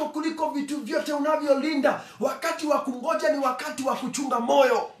moyo wako kuliko vitu vyote unavyolinda. Wakati wa kungoja ni wakati wa kuchunga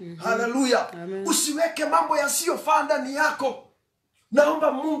moyo. Haleluya. Usiweke mambo yasiyofaa ndani yako.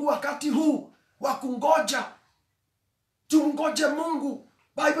 Naomba Mungu wakati huu wa kungoja, tumngoje Mungu.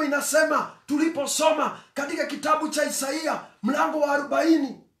 Bible inasema, tuliposoma katika kitabu cha Isaia mlango wa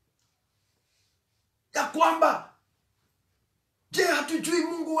 40, ya kwamba, je, hatujui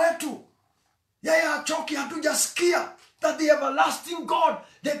Mungu wetu? Yeye hachoki, hatujasikia that the everlasting God,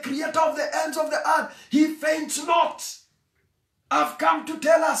 the creator of the ends of the earth, he faints not. I've come to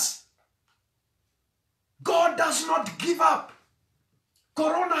tell us, God does not give up.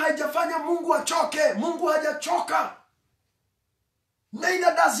 Corona haijafanya Mungu achoke. Mungu hajachoka.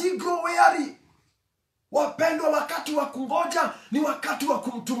 Neither does he grow weary. Wapendwa, wakati wa kungoja ni wakati wa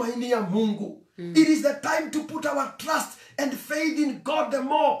kumtumainia Mungu. It is the time to put our trust and faith in God the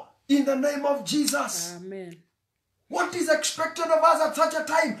more, in the name of Jesus. Amen. What is expected of us at such a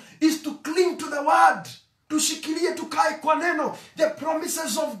time is to cling to the word. Tushikilie, tukae kwa neno, the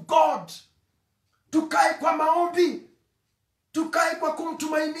promises of God. Tukae kwa maombi. Tukae kwa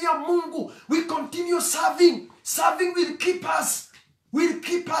kumtumainia Mungu. We continue serving. Serving will keep us. Will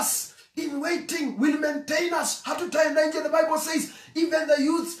keep us in waiting. Will maintain us. Hatutaenda nje. The Bible says, even the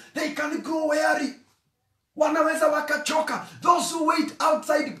youths, they can grow weary. Wanaweza wakachoka. Those who wait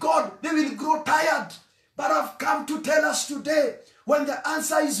outside God, they will grow tired. But I've come to tell us today, when the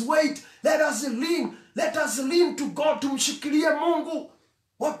answer is wait, let us lean. Let us lean to God. Tumshikilie Mungu.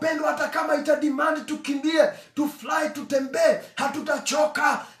 Wapendwa, hata kama itademand tukimbie, to fly, tutembee,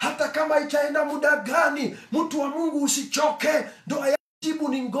 hatutachoka. Hata kama itaenda muda gani, mtu wa Mungu usichoke. Ndoa ya jibu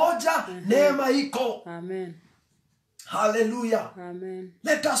ni ngoja, neema iko. Amen. Hallelujah. Amen.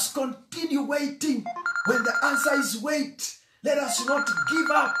 Let us continue waiting. When the answer is wait, let us not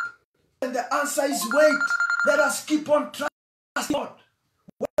give up. When the answer is wait, let us keep on trusting God.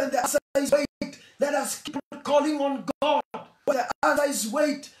 When the answer is wait, let us keep on calling on God. When the answer is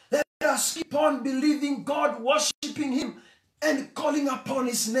wait, let us keep on believing God, worshiping him, and calling upon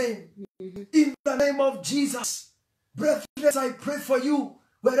his name. In the name of Jesus. Brethren, I pray for you,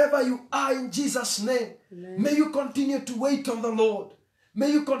 wherever you are, in Jesus' name. Amen. May you continue to wait on the Lord.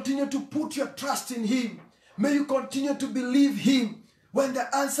 May you continue to put your trust in him. May you continue to believe him. When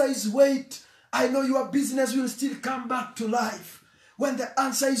the answer is wait, I know your business will still come back to life. When the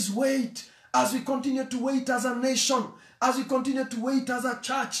answer is wait, as we continue to wait as a nation, as we continue to wait as a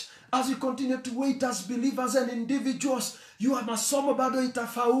church, as we continue to wait as believers and individuals, your masomo bado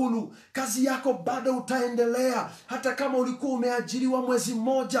itafaulu, kazi yako bado utaendelea. Hata kama ulikuwa umeajiriwa mwezi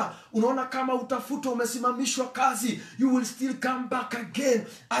mmoja, unaona kama utafuta, umesimamishwa kazi, you will still come back again.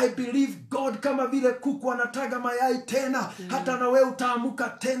 I believe God, kama vile kuku anataga mayai tena, hata na wewe utaamuka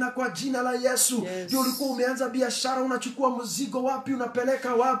tena kwa jina la Yesu. Yes. Ulikuwa umeanza biashara, unachukua mzigo wapi,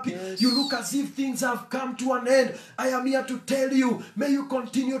 unapeleka wapi? Yes. You look as if things have come to an end. I am here to tell you, may you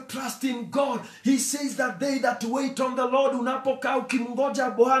continue trusting God. He says that they that wait on the Lord God, unapokaa ukimngoja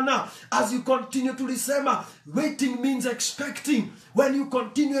Bwana, as you continue, tulisema waiting means expecting. When you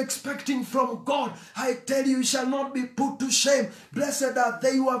continue expecting from God, I tell you, you shall not be put to shame. Blessed are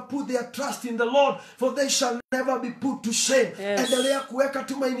they who have put their trust in the Lord, for they shall never be put to shame. Yes. Endelea kuweka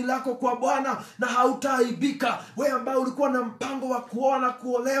tumaini lako kwa Bwana na hautaaibika. Wewe ambaye ulikuwa na mpango wa kuoa na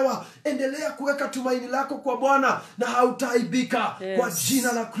kuolewa, endelea kuweka tumaini lako kwa Bwana na hautaaibika. Yes. Kwa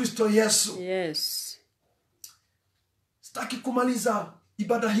jina la Kristo Yesu. Yes. Sitaki kumaliza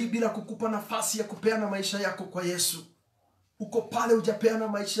ibada hii bila kukupa nafasi ya kupeana maisha yako kwa Yesu. Uko pale hujapeana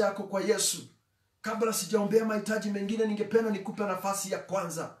maisha yako kwa Yesu. Kabla sijaombea mahitaji mengine, ningependa nikupe nafasi ya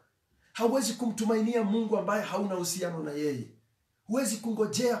kwanza. Hauwezi kumtumainia Mungu ambaye hauna uhusiano na yeye. Huwezi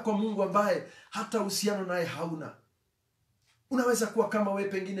kungojea kwa Mungu ambaye hata uhusiano naye hauna. Unaweza kuwa kama wewe,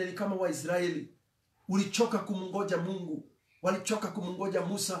 pengine ni kama Waisraeli. Ulichoka kumungoja Mungu. Walichoka kumungoja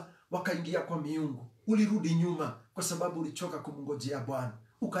Musa, wakaingia kwa miungu. Ulirudi nyuma kwa sababu ulichoka kumngojea Bwana.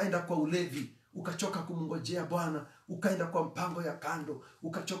 Ukaenda kwa ulevi, ukachoka kumngojea Bwana, ukaenda kwa mpango ya kando,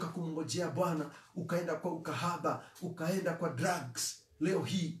 ukachoka kumngojea Bwana, ukaenda kwa ukahaba, ukaenda kwa drugs. Leo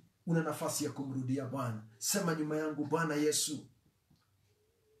hii una nafasi ya kumrudia Bwana. Sema nyuma yangu, Bwana Yesu,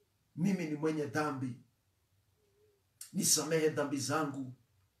 mimi ni mwenye dhambi. Nisamehe dhambi zangu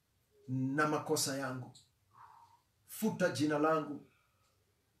na makosa yangu. Futa jina langu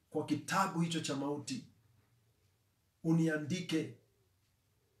kwa kitabu hicho cha mauti. Uniandike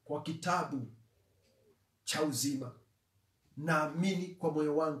kwa kitabu cha uzima. Naamini kwa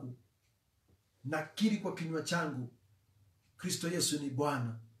moyo wangu, nakiri kwa kinywa changu, Kristo Yesu ni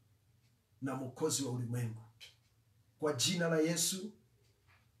Bwana na Mwokozi wa ulimwengu. Kwa jina la Yesu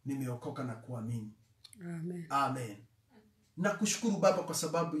nimeokoka na kuamini. Amen. Amen. Na kushukuru Baba kwa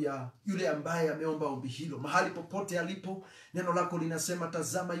sababu ya yule ambaye ameomba ombi hilo. Mahali popote alipo, neno lako linasema,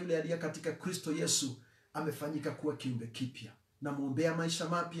 tazama yule aliye katika Kristo Yesu amefanyika kuwa kiumbe kipya. Na muombea maisha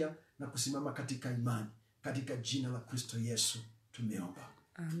mapya na kusimama katika imani. Katika jina la Kristo Yesu tumeomba.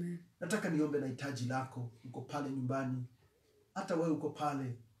 Amen. Nataka niombe na hitaji lako. Uko pale nyumbani, hata wewe uko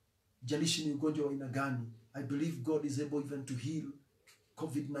pale, jalishi ni ugonjwa wa aina gani. I believe God is able even to heal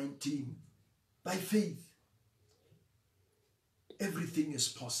COVID-19 by faith. Everything is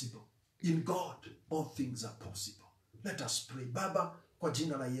possible. In God, all things are possible. Let us pray. Baba, kwa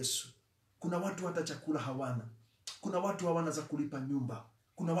jina la Yesu, kuna watu hata chakula hawana. Kuna watu hawana za kulipa nyumba.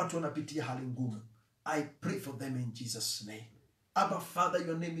 Kuna watu wanapitia hali ngumu. I pray for them in Jesus' name. Abba, Father,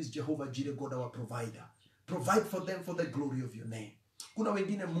 your name is Jehovah Jireh, God our provider. Provide for them for the glory of your name. Kuna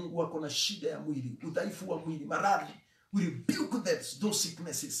wengine Mungu wako na shida ya mwili, udhaifu wa mwili, maradhi. We rebuke those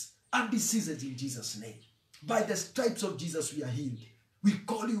sicknesses and diseases in Jesus' name. By the stripes of Jesus we are healed. We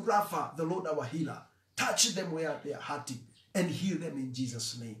call you Rapha, the Lord our healer. Touch them where they are hurting and heal them in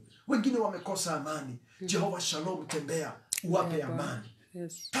Jesus' name. Wengine wamekosa amani. Jehovah Shalom, tembea, uwape amani.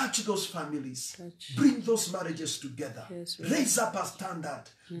 Yes. Touch those families. Touch. Bring those marriages together. Yes, Raise up a standard.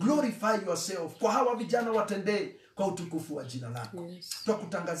 Glorify yourself. Kwa hawa vijana watendee kwa utukufu wa jina lako. Yes.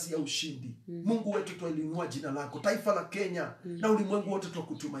 Twakutangazia ushindi. Mungu wetu, twalinua jina lako. Taifa la Kenya na ulimwengu wote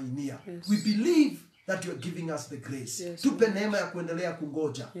twakutumainia. Yes. We believe that you are giving us the grace. Yes, tupe neema ya kuendelea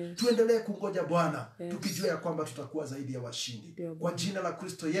kungoja. Yes. Tuendelee kungoja Bwana, Yes. tukijua ya kwamba tutakuwa zaidi ya washindi. Ndio, Kwa jina la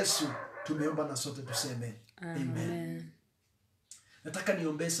Kristo Yesu tumeomba na sote tuseme amen. Amen. Nataka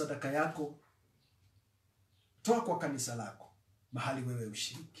niombee sadaka yako. Toa kwa kanisa lako mahali wewe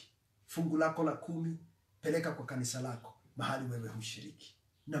ushiriki. Fungu lako la 10 peleka kwa kanisa lako mahali wewe ushiriki,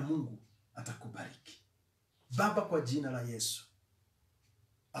 na Mungu atakubariki. Baba, kwa jina la Yesu,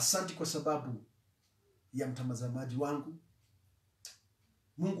 asante kwa sababu ya mtazamaji wangu.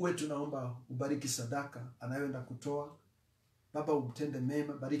 Mungu wetu, naomba ubariki sadaka anayoenda kutoa. Baba, umtende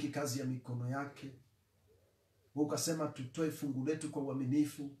mema, bariki kazi ya mikono yake. Ukasema tutoe fungu letu kwa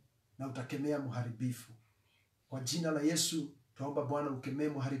uaminifu na utakemea mharibifu. Kwa jina la Yesu tuomba Bwana, ukemee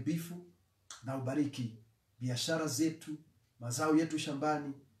mharibifu na ubariki biashara zetu, mazao yetu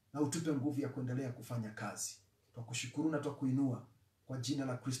shambani, na utupe nguvu ya kuendelea kufanya kazi. Twakushukuru na twakuinua kwa jina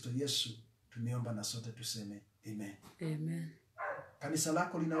la Kristo Yesu tumeomba na sote tuseme amen. Amen. Kanisa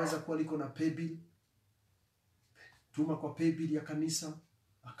lako linaweza kuwa liko na paybill. Tuma kwa paybill ya kanisa,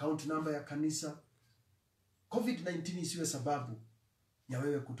 account number ya kanisa. COVID-19 isiwe sababu ya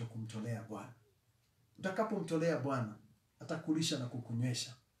wewe kutokumtolea Bwana. Utakapomtolea Bwana, atakulisha na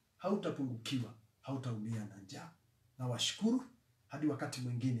kukunywesha. Hautapungukiwa, hautaumia na njaa. Na washukuru hadi wakati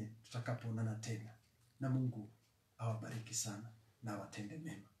mwingine tutakapoonana tena. Na Mungu awabariki sana na awatende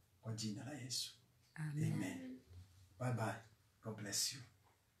mema kwa jina la Yesu. Amen. Amen. Bye bye. God bless you.